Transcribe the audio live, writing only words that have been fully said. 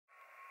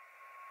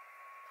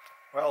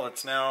Well,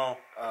 it's now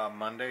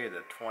Monday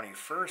the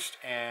 21st,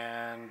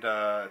 and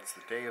it's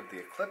the day of the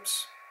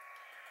eclipse.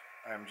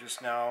 I'm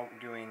just now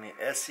doing the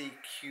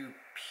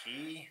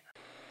SEQP.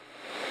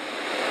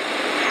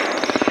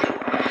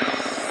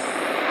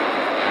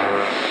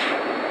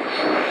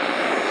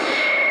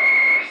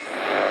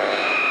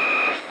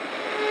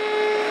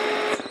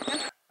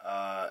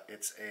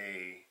 It's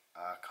a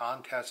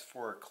contest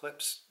for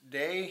eclipse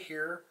day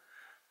here.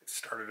 It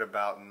started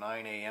about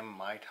 9 a.m.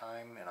 my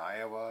time in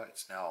Iowa.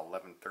 It's now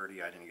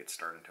 11:30. I didn't get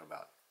started until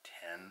about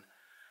 10.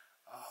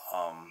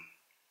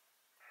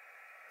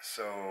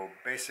 So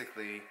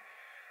basically,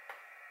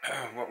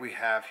 what we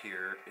have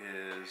here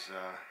is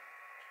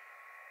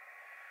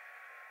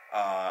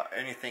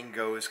anything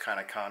goes kind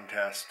of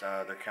contest.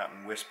 They're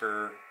counting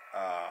whisper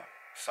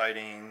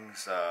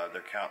sightings.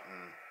 They're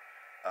counting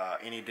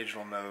any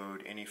digital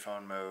mode, any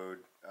phone mode.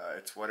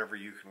 It's whatever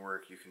you can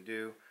work, you can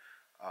do.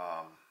 2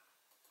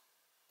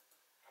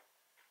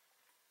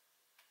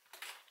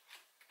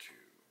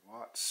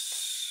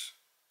 watts.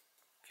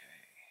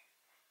 Okay.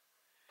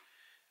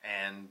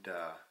 And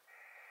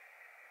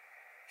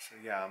so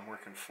yeah, I'm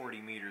working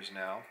 40 meters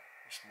now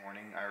this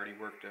morning. I already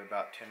worked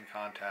about 10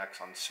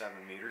 contacts on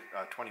 20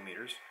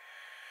 meters.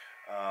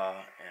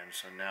 And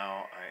so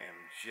now I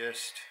am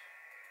just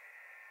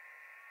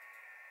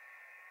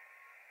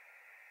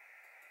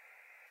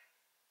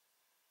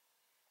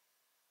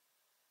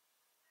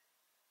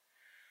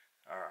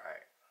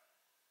alright.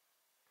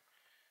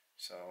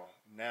 So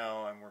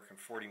now I'm working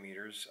 40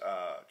 meters,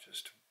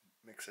 just to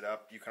mix it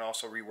up. You can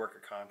also rework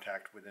a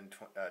contact within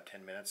 10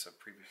 minutes of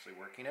previously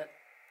working it.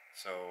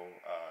 So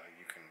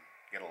you can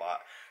get a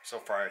lot. So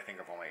far I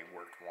think I've only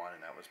worked one, and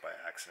that was by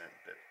accident,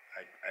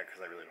 because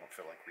I really don't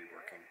feel like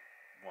reworking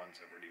ones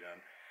I've already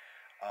done.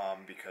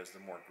 Because the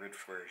more grid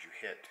squares you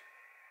hit,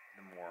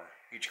 the more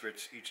each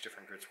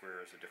different grid square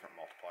is a different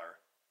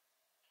multiplier.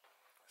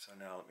 So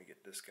now let me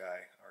get this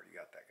guy. Already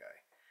got that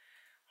guy.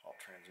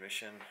 Halt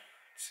transmission.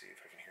 Let's see if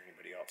I can hear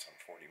anybody else on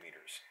 40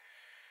 meters.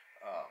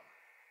 I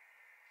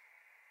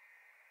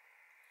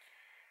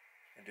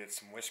did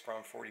some whisper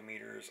on 40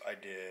 meters. I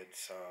did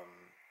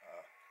some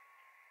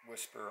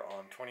whisper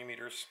on 20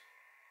 meters.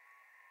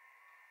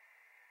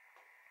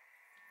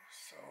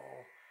 So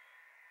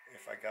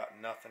if I got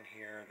nothing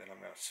here, then I'm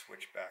going to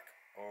switch back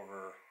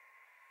over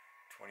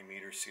 20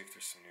 meters, see if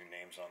there's some new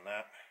names on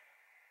that.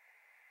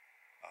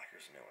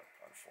 Here's a new one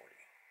on 40.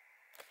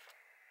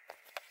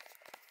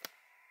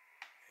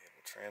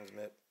 Able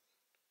transmit.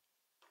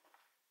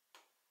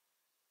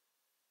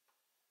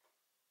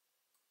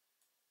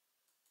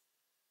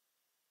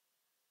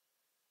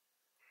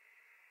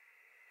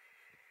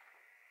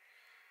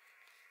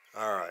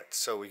 Alright,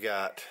 so we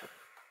got,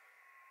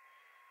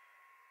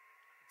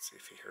 let's see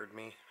if he heard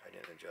me. I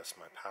didn't adjust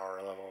my power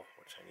level,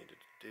 which I needed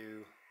to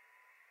do.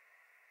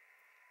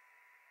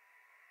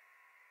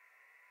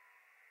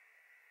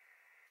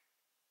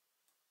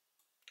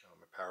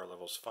 My power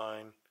level's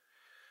fine.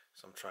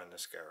 So I'm trying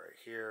this guy right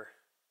here.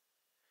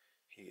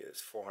 He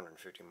is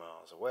 450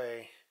 miles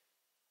away.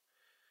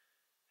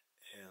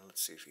 And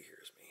let's see if he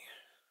hears me.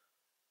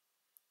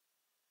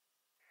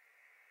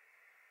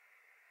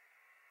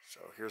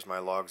 So here's my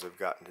logs I've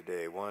gotten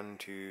today. 1,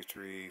 2,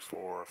 3,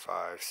 4,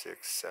 5,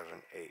 6,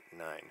 7, 8,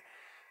 9.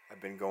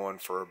 I've been going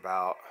for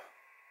about,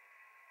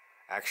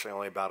 actually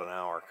only about an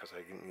hour, because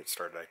I didn't get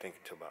started I think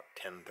until about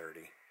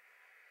 10:30.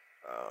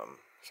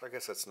 So I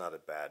guess that's not a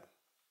bad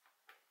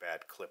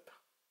clip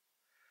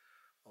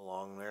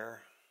along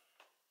there.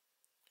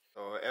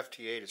 So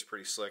FT8 is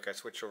pretty slick. I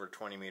switched over to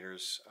 20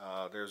 meters.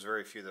 There's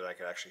very few that I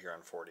could actually hear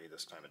on 40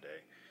 this time of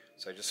day.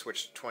 So I just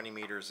switched to 20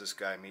 meters. This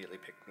guy immediately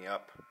picked me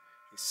up.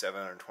 He's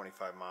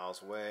 725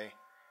 miles away.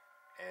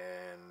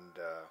 And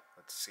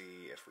let's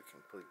see if we can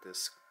complete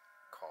this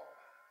call.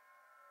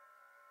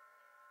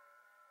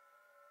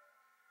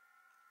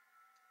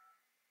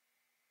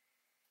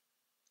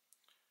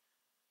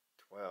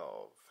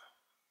 Well,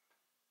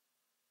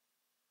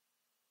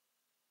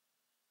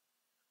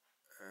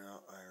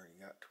 I already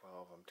got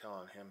 12. I'm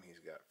telling him he's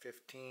got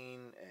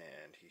 15,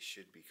 and he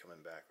should be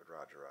coming back with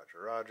Roger, Roger,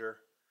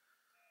 Roger.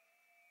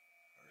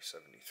 Or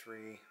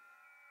 73.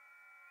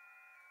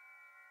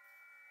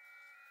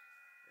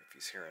 If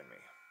he's hearing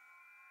me.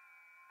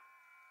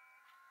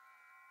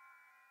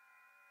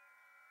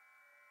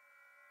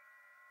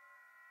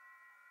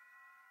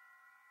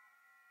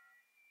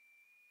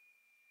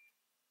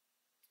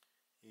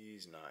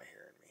 He's not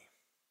hearing me.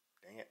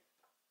 Dang it.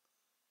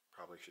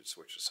 Probably should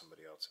switch to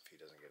somebody else if he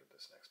doesn't get it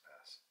this next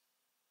pass.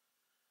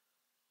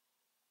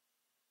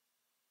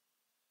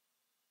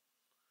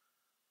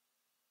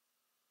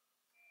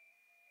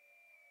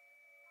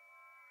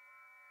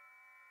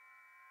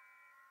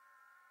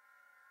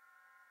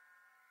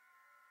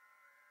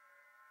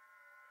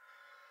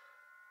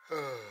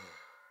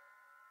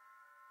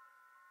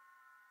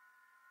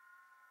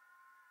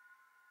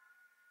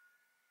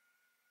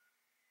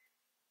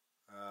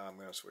 I'm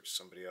going to switch to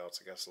somebody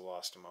else. I guess I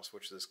lost him. I'll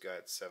switch to this guy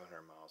at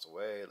 700 miles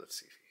away. Let's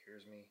see if he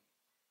hears me.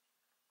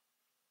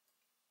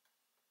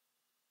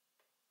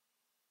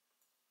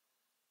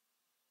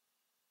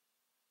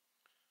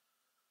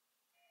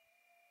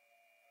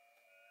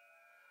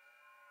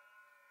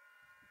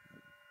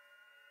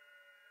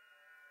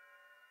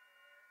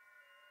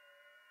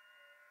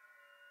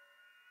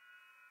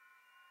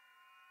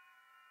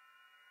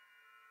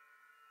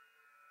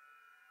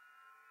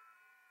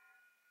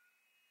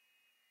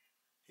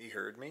 He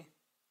heard me?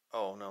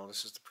 Oh no,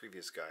 this is the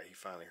previous guy. He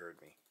finally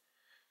heard me.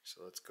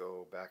 So let's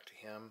go back to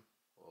him.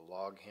 We'll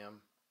log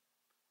him.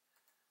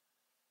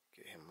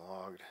 Get him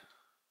logged.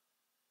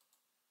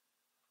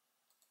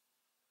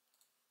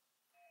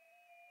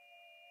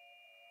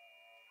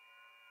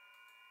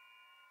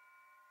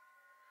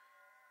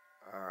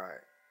 Alright.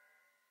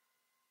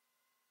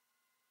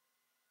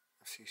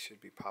 He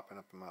should be popping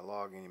up in my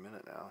log any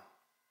minute now.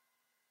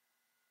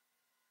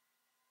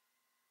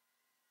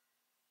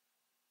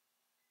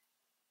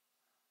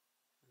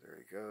 There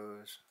he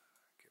goes.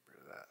 Get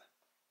rid of that.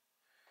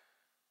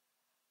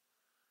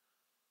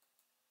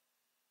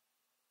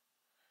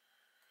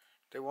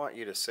 They want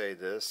you to say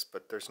this,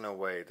 but there's no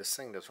way. This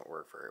thing doesn't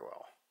work very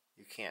well.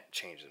 You can't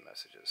change the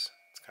messages.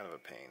 It's kind of a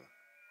pain.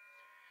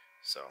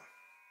 So,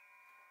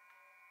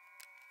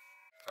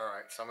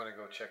 alright, so I'm going to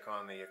go check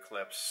on the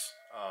eclipse.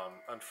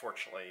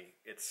 Unfortunately,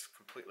 it's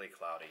completely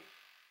cloudy,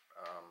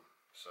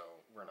 so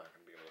we're not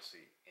going to be able to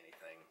see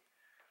anything.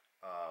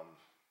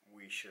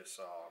 We should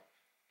saw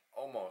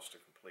almost a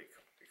complete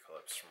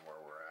eclipse from where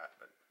we're at,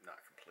 but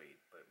not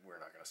complete. But we're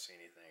not going to see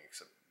anything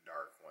except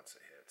dark once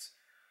it hits.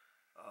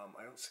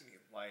 I don't see any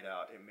light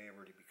out. It may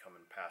already be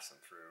coming, passing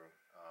through.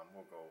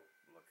 We'll go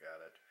look at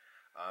it.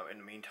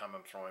 In the meantime,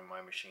 I'm throwing my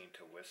machine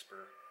to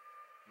whisper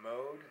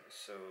mode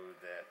so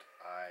that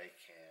I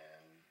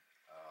can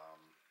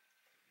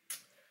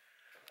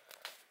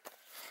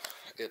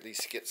at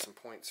least get some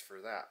points for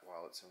that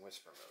while it's in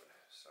whisper mode.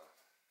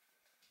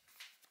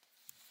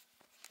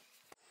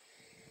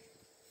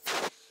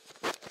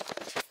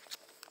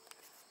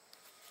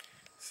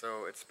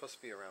 So it's supposed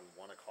to be around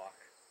 1 o'clock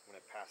when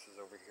it passes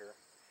over here,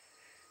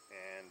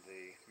 and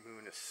the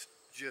moon is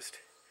just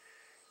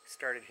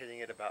started hitting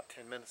it about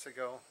 10 minutes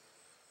ago.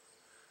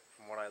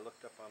 From what I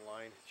looked up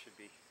online, it should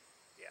be,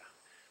 yeah.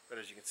 But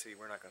as you can see,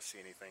 we're not going to see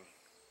anything.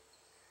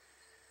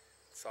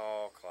 It's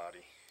all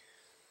cloudy.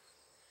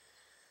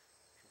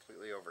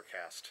 Completely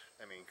overcast.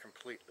 I mean,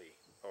 completely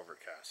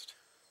overcast.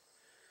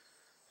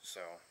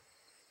 So,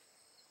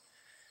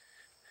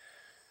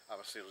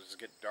 obviously it'll just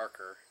get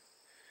darker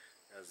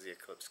as the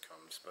eclipse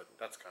comes, but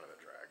that's kind of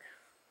a drag.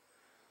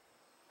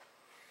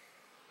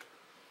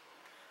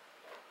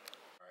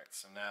 Alright,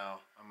 so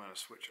now I'm going to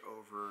switch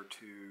over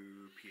to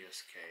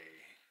PSK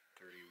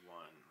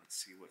 31. Let's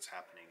see what's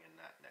happening in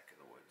that neck of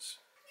the woods.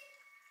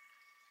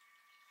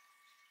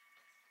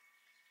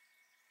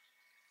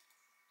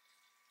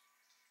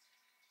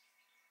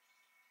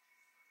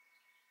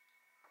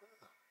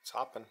 It's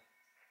hopping.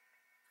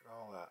 Look at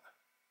all that.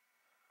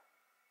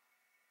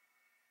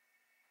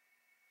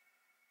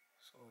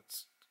 So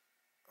let's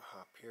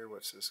hop here.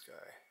 What's this guy?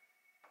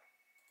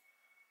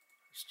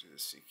 Let's do the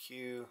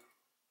CQ.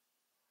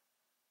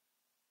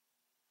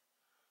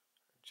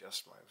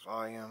 Adjust my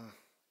volume.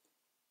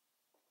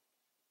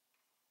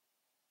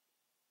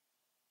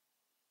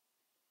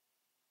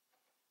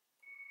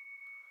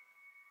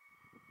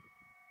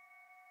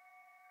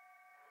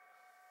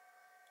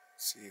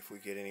 See if we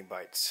get any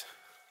bites.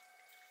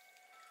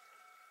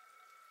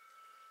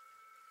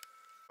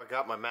 I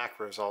got my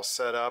macros all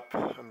set up.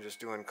 I'm just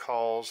doing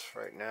calls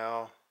right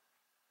now.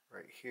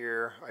 Right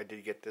here, I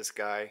did get this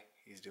guy.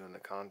 He's doing the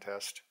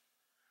contest.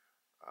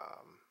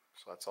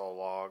 So that's all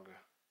logged.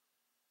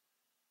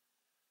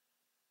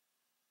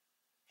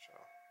 So,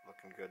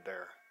 looking good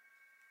there.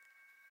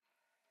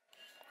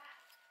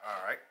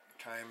 Alright,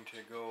 time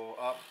to go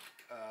up.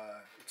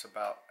 It's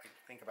about, I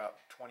think about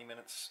 20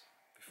 minutes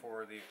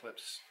before the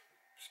eclipse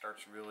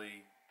starts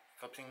really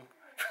eclipsing.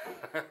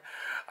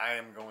 I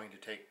am going to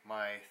take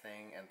my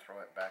thing and throw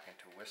it back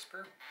into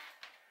whisper. Let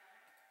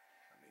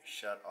me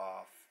shut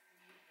off.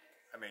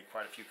 I made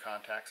quite a few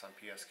contacts on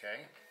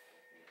PSK,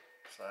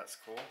 so that's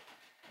cool.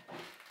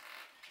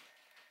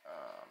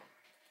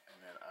 And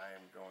then I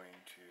am going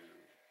to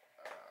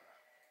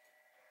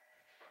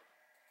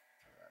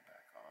throw that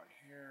back on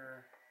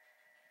here.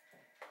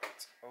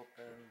 Let's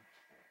open.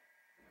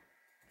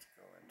 Let's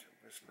go into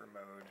whisper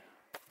mode.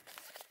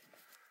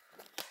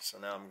 So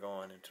now I'm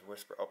going into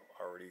whisper. Oh,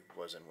 already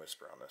was in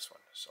whisper on this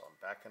one. So I'm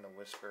back into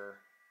whisper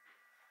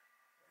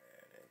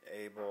and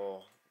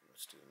enable.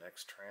 Let's do the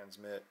next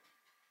transmit.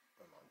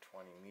 I'm on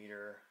 20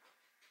 meter.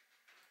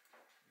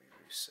 Let me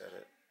reset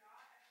it.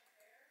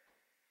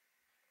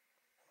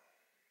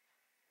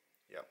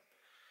 Yep.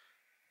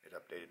 It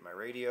updated my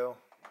radio.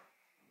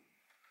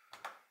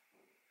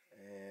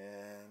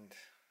 And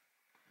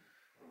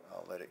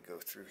I'll let it go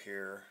through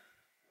here.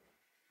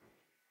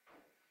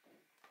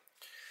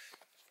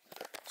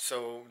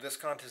 So this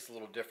contest is a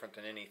little different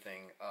than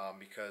anything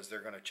because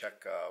they're going to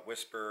check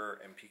Whisper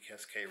and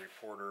PSK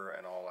Reporter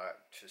and all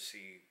that to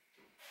see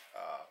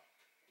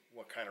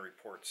what kind of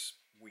reports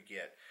we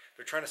get.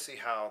 They're trying to see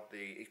how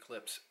the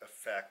eclipse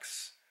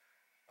affects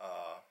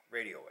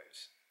radio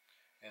waves.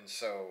 And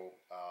so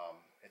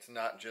it's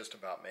not just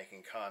about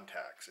making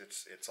contacts.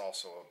 It's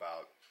also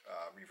about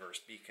reverse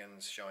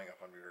beacons, showing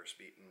up on reverse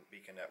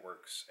beacon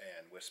networks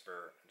and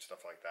Whisper and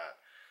stuff like that.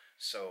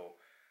 So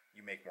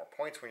you make more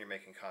points when you're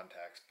making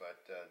contacts,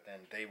 but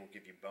then they will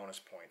give you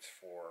bonus points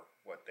for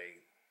what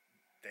they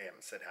they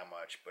haven't said how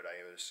much, but I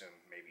would assume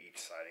maybe each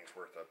sighting's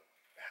worth a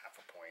half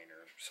a point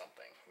or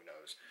something, who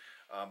knows.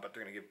 But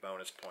they're going to give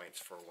bonus points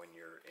for when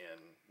you're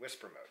in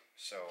whisper mode.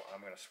 So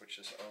I'm going to switch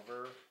this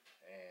over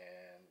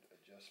and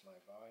adjust my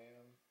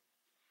volume.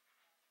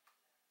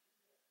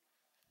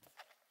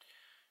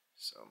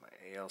 So my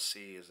ALC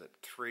is at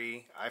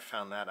 3. I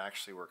found that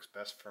actually works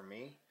best for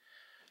me.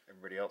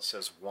 Everybody else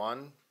says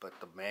 1, but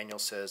the manual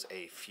says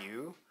a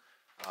few.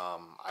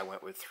 I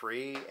went with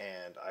 3,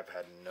 and I've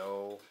had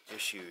no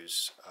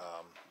issues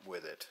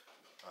with it.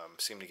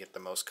 Seem to get the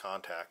most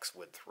contacts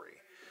with 3.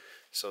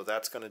 So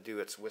that's going to do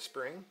its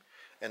whispering.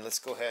 And let's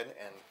go ahead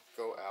and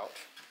go out.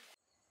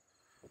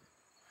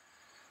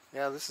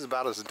 Yeah, this is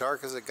about as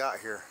dark as it got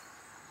here.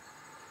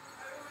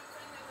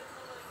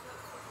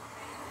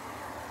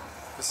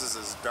 This is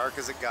as dark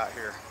as it got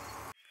here.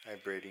 Hi,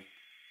 Brady.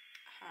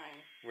 Hi.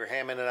 We're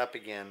hamming it up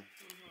again.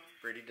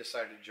 Brady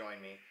decided to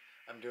join me.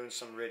 I'm doing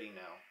some ridding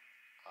now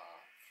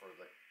for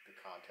the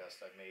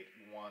contest. I've made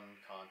 1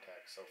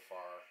 contact so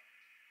far.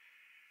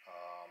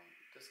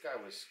 This guy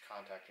was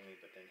contacting me,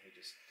 but then he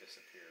just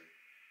disappeared.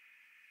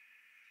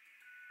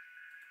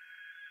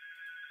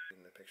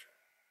 In the picture.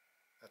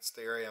 That's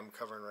the area I'm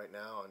covering right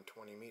now on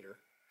 20 meter.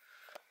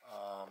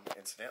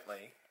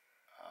 Incidentally,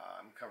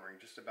 I'm covering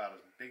just about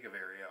as big of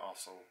area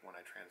also when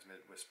I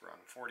transmit whisper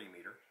on 40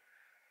 meter.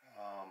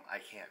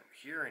 I can't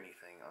hear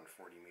anything on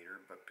 40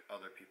 meter, but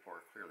other people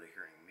are clearly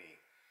hearing me.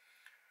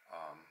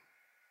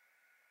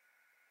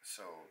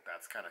 So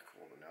that's kind of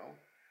cool to know.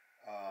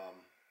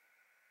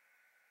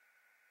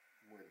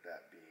 With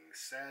that being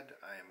said,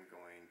 I am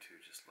going to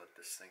just let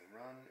this thing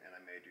run, and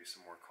I may do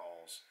some more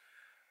calls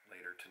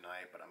later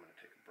tonight, but I'm going to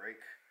take a break.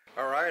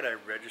 Alright, I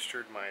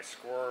registered my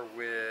score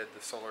with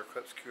the Solar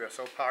Eclipse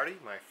QSO Party,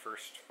 my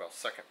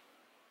second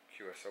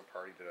QSO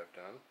party that I've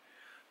done.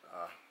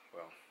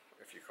 Well,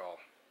 if you call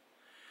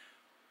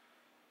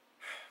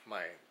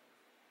my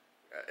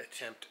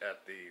attempt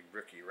at the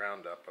Rookie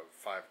Roundup of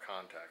 5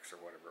 contacts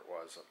or whatever it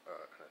was,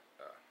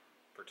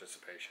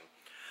 participation.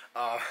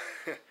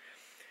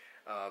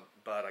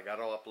 But I got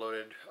it all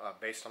uploaded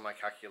based on my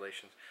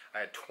calculations. I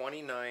had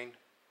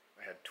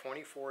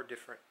 24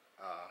 different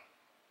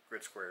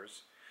grid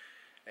squares,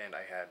 and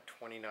I had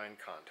 29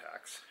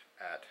 contacts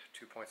at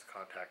 2 points of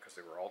contact because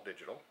they were all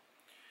digital.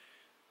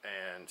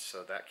 And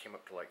so that came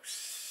up to like,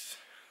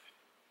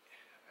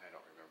 I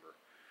don't remember,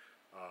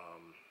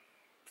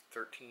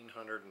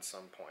 1,300 and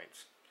some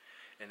points.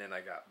 And then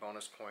I got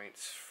bonus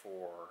points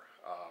for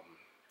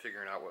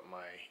figuring out what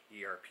my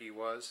ERP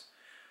was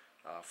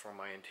for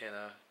my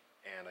antenna.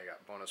 And I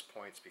got bonus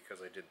points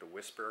because I did the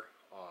whisper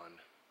on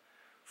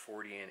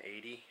 40 and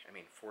 20.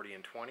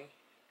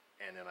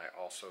 And then I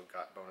also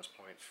got bonus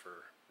points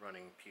for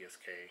running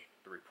PSK,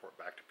 the report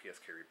back to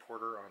PSK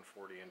reporter on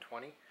 40 and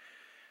 20.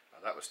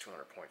 That was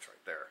 200 points right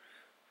there.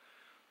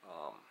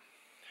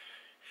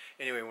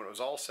 Anyway, when it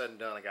was all said and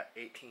done, I got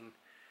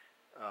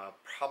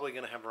probably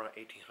going to have around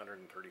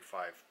 1,835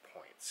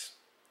 points.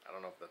 I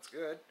don't know if that's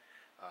good.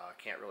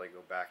 Can't really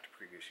go back to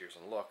previous years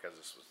and look, as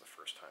this was the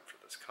first time for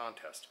this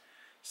contest.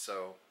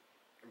 So,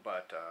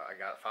 but I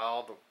got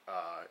filed,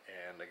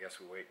 and I guess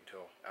we wait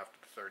until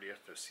after the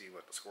 30th to see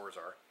what the scores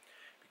are.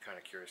 Be kind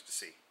of curious to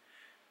see.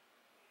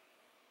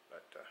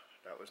 But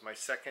that was my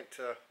second,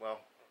 third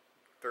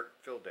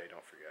field day,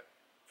 don't forget.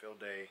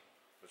 Field day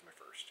was my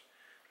first.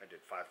 I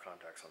did 5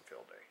 contacts on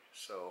field day.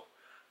 So,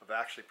 of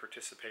actually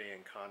participating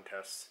in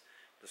contests,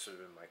 this would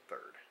have been my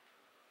 3rd.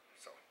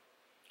 So,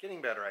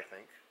 getting better, I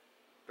think.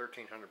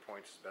 1,300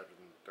 points is better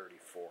than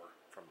 34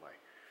 from my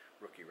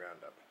Rookie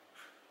Roundup.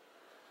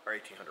 Or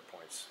 1,800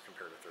 points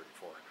compared to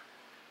 34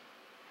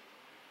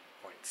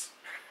 points.